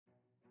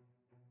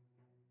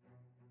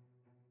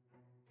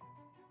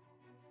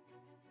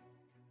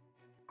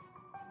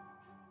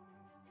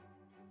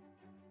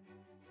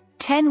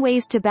10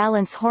 ways to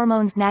balance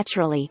hormones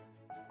naturally.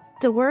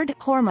 The word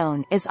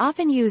hormone is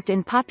often used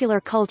in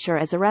popular culture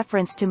as a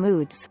reference to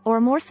moods,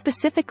 or more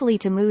specifically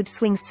to mood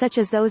swings such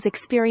as those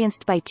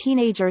experienced by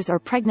teenagers or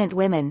pregnant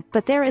women,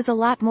 but there is a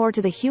lot more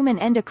to the human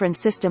endocrine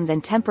system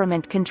than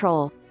temperament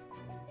control.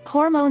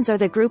 Hormones are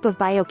the group of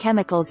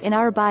biochemicals in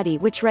our body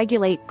which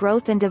regulate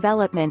growth and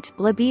development,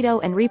 libido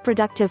and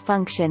reproductive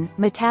function,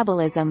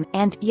 metabolism,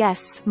 and,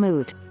 yes,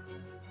 mood.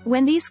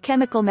 When these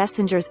chemical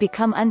messengers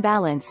become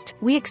unbalanced,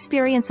 we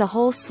experience a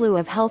whole slew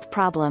of health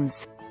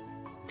problems.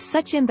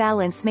 Such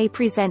imbalance may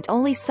present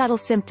only subtle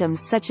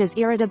symptoms such as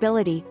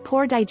irritability,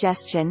 poor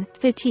digestion,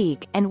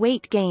 fatigue, and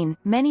weight gain,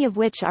 many of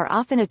which are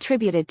often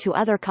attributed to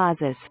other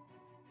causes.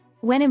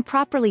 When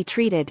improperly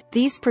treated,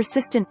 these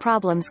persistent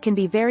problems can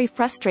be very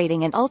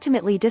frustrating and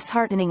ultimately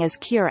disheartening as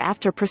cure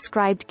after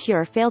prescribed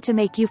cure fail to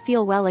make you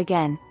feel well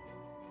again.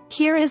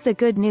 Here is the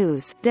good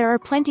news: there are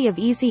plenty of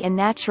easy and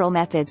natural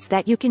methods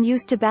that you can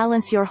use to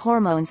balance your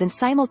hormones and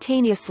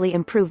simultaneously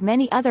improve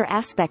many other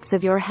aspects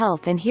of your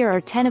health, and here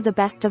are 10 of the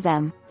best of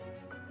them.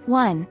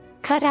 1.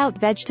 Cut out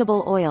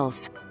vegetable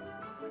oils.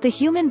 The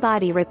human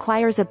body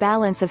requires a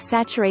balance of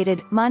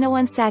saturated,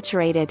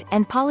 monounsaturated,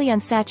 and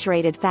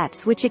polyunsaturated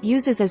fats which it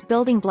uses as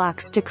building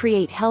blocks to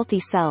create healthy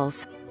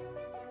cells.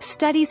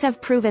 Studies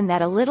have proven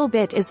that a little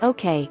bit is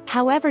okay,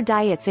 however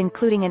diets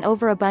including an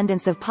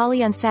overabundance of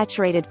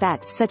polyunsaturated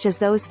fats such as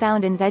those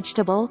found in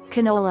vegetable,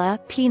 canola,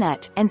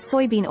 peanut, and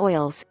soybean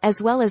oils,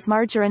 as well as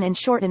margarine and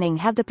shortening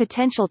have the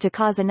potential to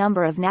cause a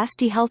number of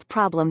nasty health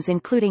problems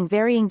including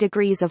varying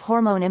degrees of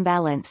hormone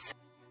imbalance.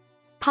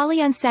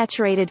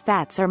 Polyunsaturated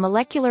fats are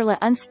molecularly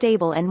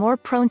unstable and more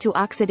prone to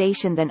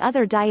oxidation than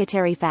other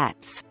dietary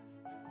fats.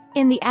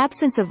 In the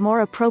absence of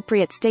more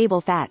appropriate stable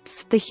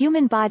fats, the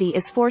human body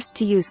is forced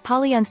to use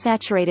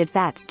polyunsaturated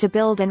fats to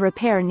build and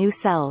repair new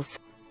cells.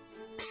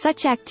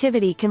 Such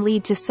activity can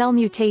lead to cell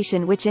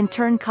mutation which in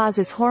turn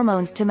causes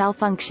hormones to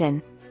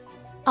malfunction.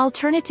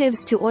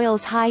 Alternatives to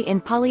oils high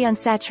in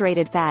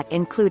polyunsaturated fat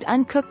include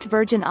uncooked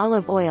virgin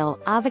olive oil,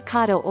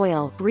 avocado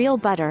oil, real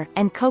butter,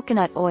 and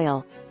coconut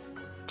oil.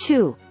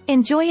 2.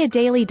 Enjoy a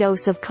daily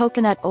dose of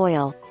coconut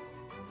oil.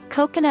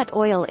 Coconut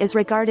oil is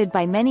regarded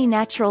by many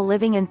natural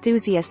living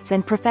enthusiasts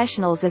and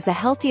professionals as the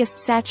healthiest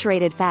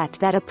saturated fat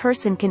that a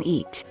person can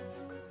eat.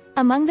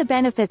 Among the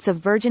benefits of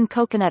virgin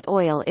coconut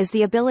oil is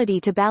the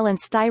ability to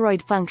balance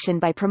thyroid function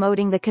by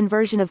promoting the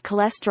conversion of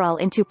cholesterol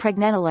into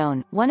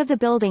pregnenolone, one of the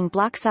building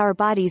blocks our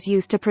bodies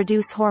use to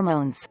produce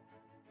hormones.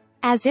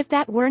 As if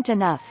that weren't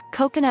enough,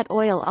 coconut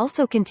oil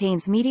also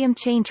contains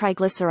medium-chain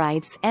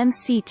triglycerides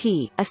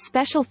 (MCT), a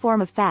special form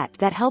of fat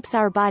that helps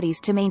our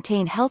bodies to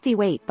maintain healthy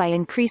weight by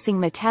increasing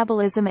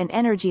metabolism and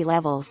energy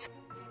levels.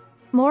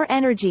 More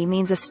energy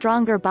means a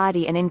stronger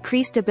body and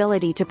increased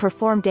ability to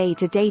perform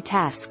day-to-day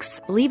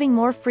tasks, leaving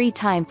more free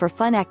time for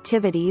fun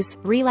activities,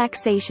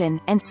 relaxation,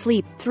 and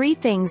sleep, 3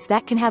 things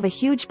that can have a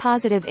huge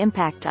positive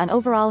impact on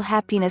overall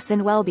happiness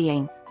and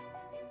well-being.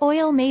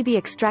 Oil may be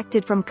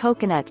extracted from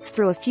coconuts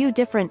through a few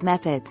different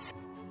methods.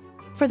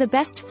 For the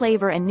best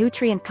flavor and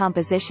nutrient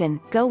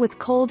composition, go with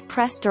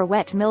cold-pressed or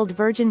wet-milled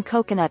virgin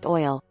coconut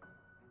oil.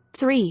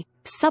 3.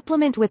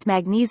 Supplement with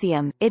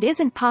magnesium. It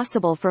isn't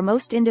possible for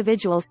most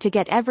individuals to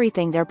get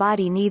everything their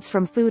body needs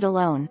from food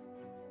alone.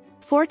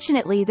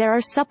 Fortunately, there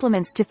are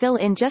supplements to fill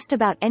in just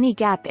about any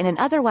gap in an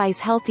otherwise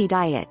healthy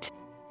diet.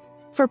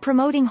 For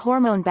promoting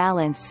hormone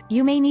balance,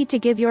 you may need to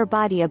give your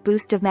body a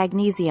boost of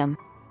magnesium.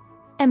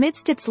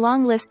 Amidst its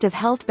long list of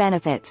health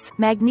benefits,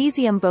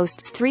 magnesium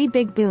boasts 3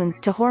 big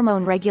boons to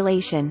hormone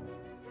regulation.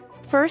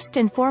 First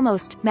and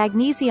foremost,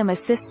 magnesium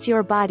assists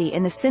your body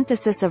in the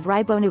synthesis of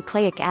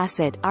ribonucleic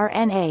acid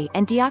 (RNA)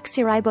 and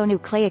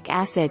deoxyribonucleic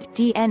acid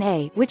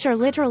 (DNA), which are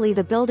literally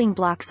the building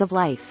blocks of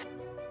life.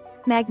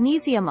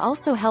 Magnesium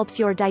also helps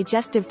your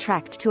digestive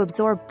tract to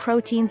absorb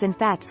proteins and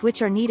fats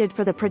which are needed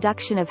for the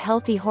production of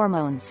healthy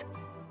hormones.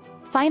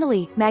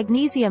 Finally,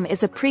 magnesium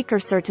is a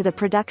precursor to the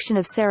production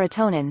of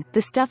serotonin,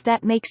 the stuff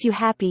that makes you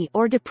happy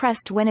or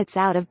depressed when it's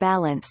out of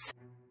balance.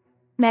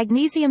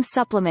 Magnesium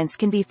supplements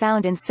can be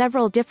found in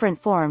several different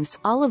forms,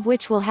 all of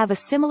which will have a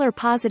similar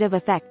positive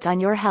effect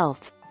on your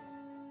health.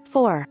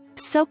 4.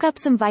 Soak up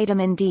some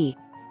vitamin D.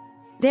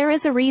 There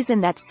is a reason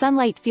that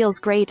sunlight feels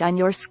great on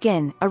your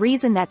skin, a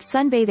reason that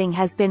sunbathing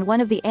has been one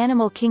of the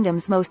animal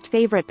kingdom's most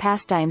favorite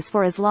pastimes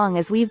for as long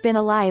as we've been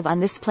alive on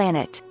this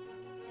planet.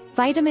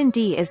 Vitamin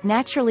D is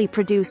naturally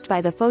produced by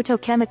the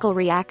photochemical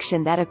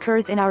reaction that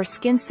occurs in our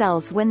skin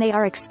cells when they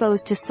are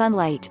exposed to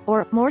sunlight,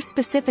 or, more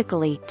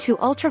specifically, to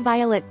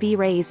ultraviolet B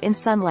rays in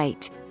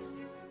sunlight.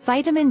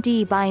 Vitamin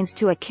D binds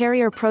to a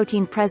carrier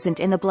protein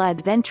present in the blood,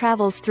 then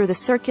travels through the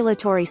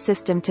circulatory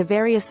system to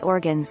various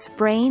organs: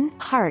 brain,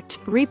 heart,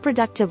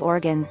 reproductive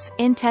organs,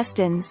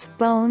 intestines,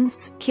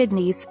 bones,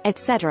 kidneys,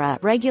 etc.,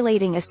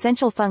 regulating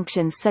essential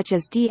functions such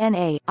as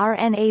DNA,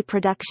 RNA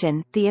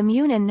production, the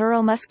immune and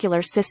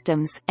neuromuscular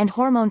systems, and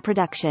hormone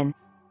production.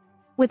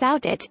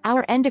 Without it,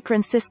 our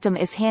endocrine system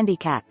is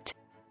handicapped.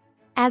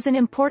 As an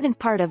important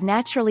part of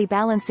naturally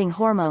balancing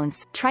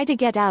hormones, try to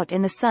get out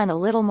in the sun a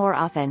little more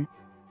often.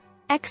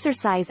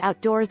 Exercise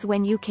outdoors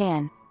when you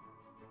can.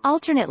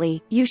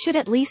 Alternately, you should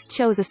at least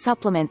choose a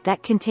supplement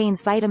that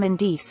contains vitamin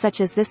D such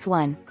as this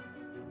one.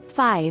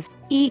 5.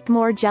 Eat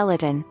more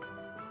gelatin.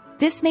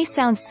 This may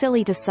sound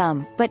silly to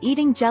some, but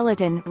eating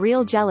gelatin,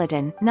 real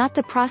gelatin, not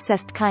the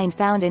processed kind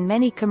found in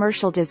many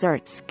commercial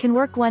desserts, can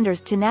work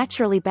wonders to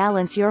naturally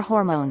balance your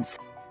hormones.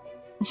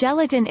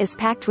 Gelatin is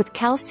packed with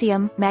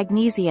calcium,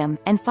 magnesium,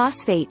 and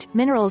phosphate,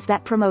 minerals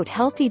that promote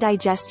healthy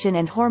digestion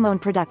and hormone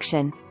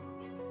production.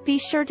 Be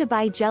sure to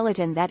buy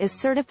gelatin that is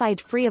certified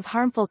free of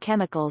harmful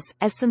chemicals,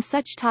 as some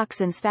such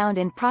toxins found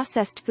in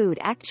processed food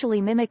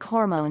actually mimic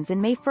hormones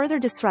and may further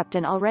disrupt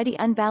an already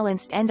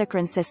unbalanced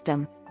endocrine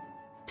system.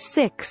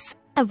 6.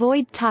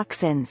 Avoid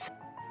toxins.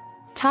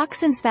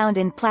 Toxins found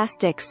in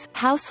plastics,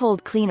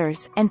 household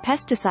cleaners, and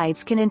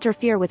pesticides can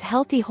interfere with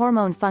healthy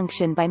hormone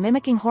function by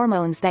mimicking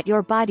hormones that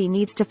your body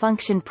needs to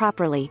function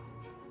properly.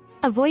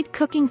 Avoid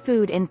cooking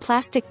food in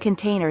plastic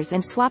containers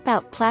and swap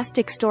out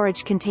plastic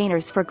storage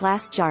containers for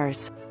glass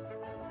jars.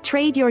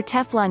 Trade your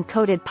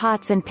Teflon-coated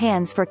pots and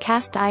pans for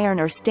cast iron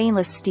or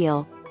stainless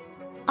steel.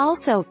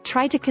 Also,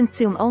 try to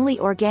consume only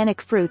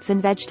organic fruits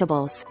and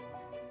vegetables.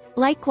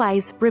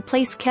 Likewise,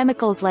 replace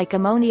chemicals like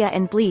ammonia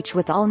and bleach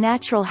with all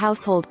natural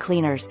household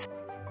cleaners.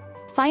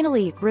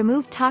 Finally,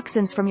 remove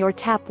toxins from your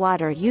tap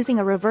water using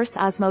a reverse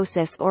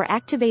osmosis or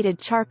activated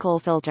charcoal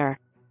filter.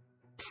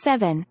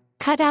 7.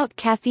 Cut out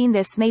caffeine.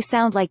 This may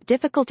sound like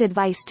difficult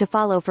advice to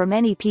follow for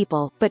many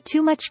people, but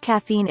too much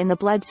caffeine in the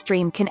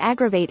bloodstream can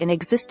aggravate an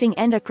existing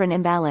endocrine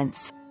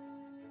imbalance.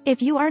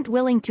 If you aren't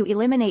willing to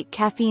eliminate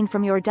caffeine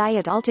from your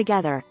diet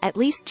altogether, at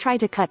least try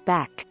to cut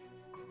back.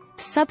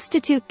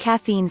 Substitute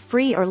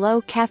caffeine-free or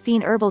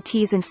low-caffeine herbal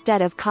teas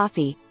instead of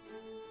coffee.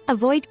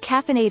 Avoid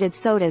caffeinated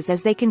sodas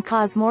as they can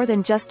cause more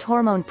than just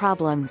hormone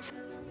problems.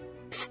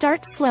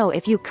 Start slow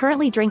if you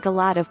currently drink a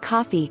lot of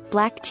coffee,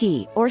 black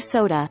tea, or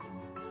soda.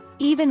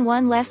 Even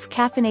one less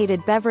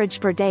caffeinated beverage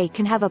per day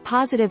can have a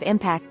positive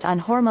impact on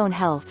hormone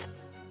health.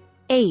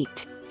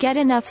 8. Get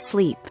enough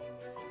sleep.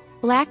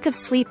 Lack of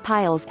sleep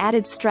piles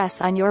added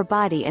stress on your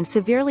body and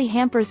severely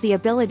hampers the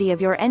ability of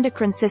your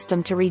endocrine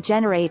system to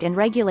regenerate and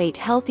regulate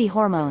healthy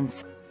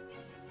hormones.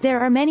 There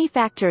are many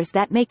factors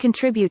that may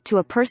contribute to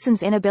a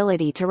person's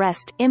inability to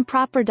rest,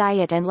 improper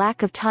diet and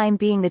lack of time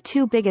being the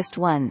two biggest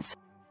ones.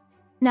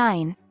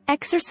 9.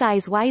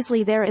 Exercise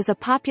wisely. There is a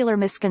popular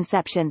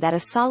misconception that a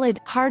solid,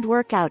 hard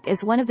workout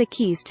is one of the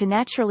keys to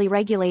naturally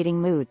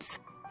regulating moods.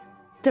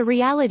 The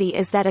reality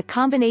is that a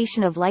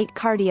combination of light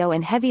cardio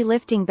and heavy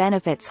lifting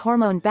benefits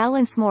hormone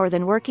balance more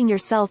than working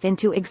yourself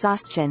into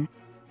exhaustion.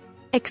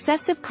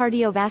 Excessive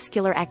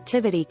cardiovascular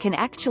activity can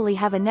actually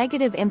have a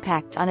negative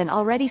impact on an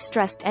already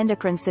stressed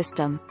endocrine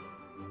system.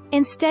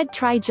 Instead,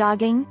 try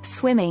jogging,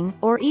 swimming,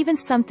 or even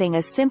something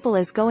as simple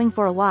as going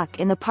for a walk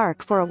in the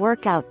park for a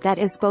workout that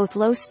is both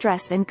low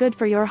stress and good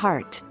for your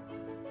heart.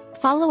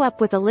 Follow up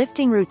with a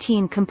lifting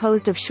routine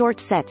composed of short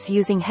sets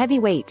using heavy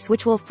weights,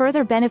 which will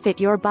further benefit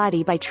your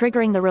body by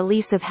triggering the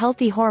release of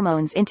healthy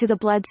hormones into the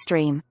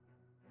bloodstream.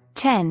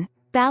 10.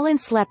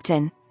 Balance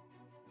leptin.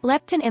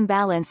 Leptin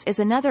imbalance is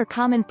another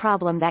common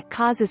problem that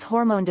causes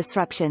hormone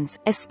disruptions,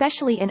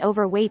 especially in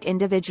overweight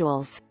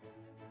individuals.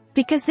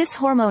 Because this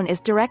hormone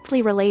is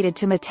directly related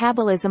to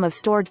metabolism of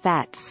stored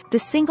fats, the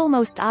single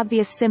most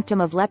obvious symptom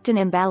of leptin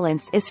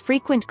imbalance is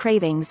frequent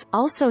cravings,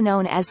 also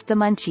known as the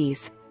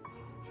munchies.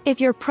 If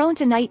you're prone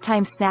to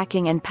nighttime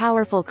snacking and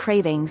powerful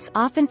cravings,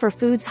 often for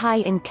foods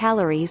high in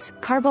calories,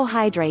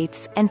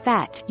 carbohydrates, and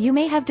fat, you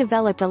may have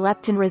developed a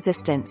leptin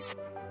resistance.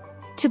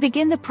 To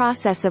begin the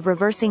process of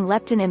reversing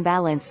leptin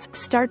imbalance,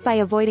 start by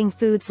avoiding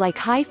foods like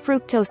high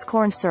fructose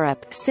corn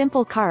syrup,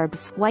 simple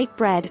carbs, white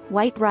bread,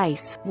 white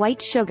rice,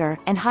 white sugar,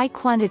 and high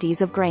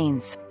quantities of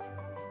grains.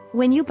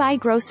 When you buy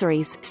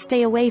groceries,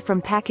 stay away from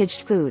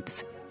packaged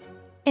foods.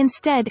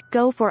 Instead,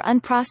 go for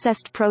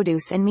unprocessed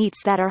produce and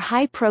meats that are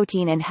high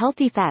protein and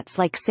healthy fats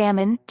like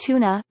salmon,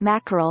 tuna,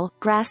 mackerel,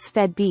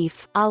 grass-fed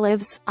beef,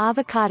 olives,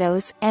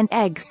 avocados, and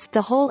eggs,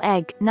 the whole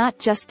egg, not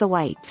just the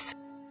whites.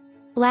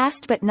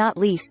 Last but not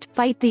least,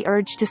 fight the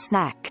urge to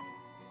snack.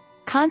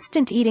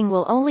 Constant eating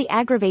will only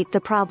aggravate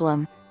the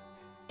problem.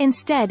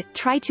 Instead,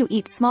 try to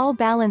eat small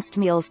balanced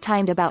meals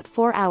timed about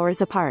 4 hours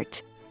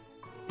apart.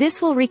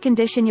 This will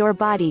recondition your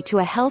body to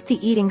a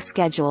healthy eating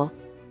schedule.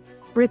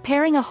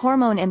 Repairing a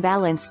hormone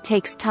imbalance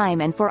takes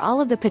time, and for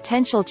all of the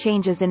potential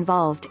changes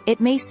involved, it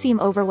may seem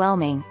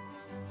overwhelming.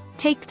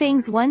 Take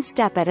things one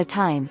step at a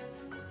time.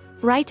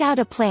 Write out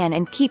a plan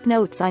and keep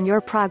notes on your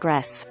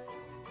progress.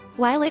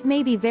 While it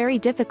may be very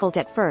difficult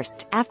at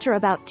first, after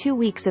about 2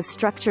 weeks of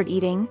structured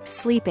eating,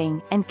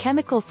 sleeping, and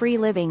chemical-free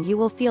living, you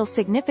will feel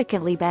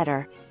significantly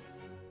better.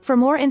 For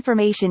more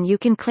information, you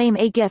can claim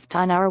a gift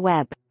on our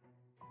web.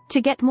 To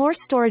get more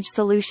storage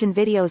solution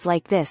videos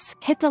like this,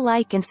 hit the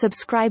like and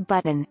subscribe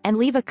button, and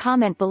leave a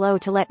comment below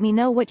to let me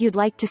know what you'd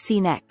like to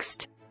see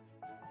next.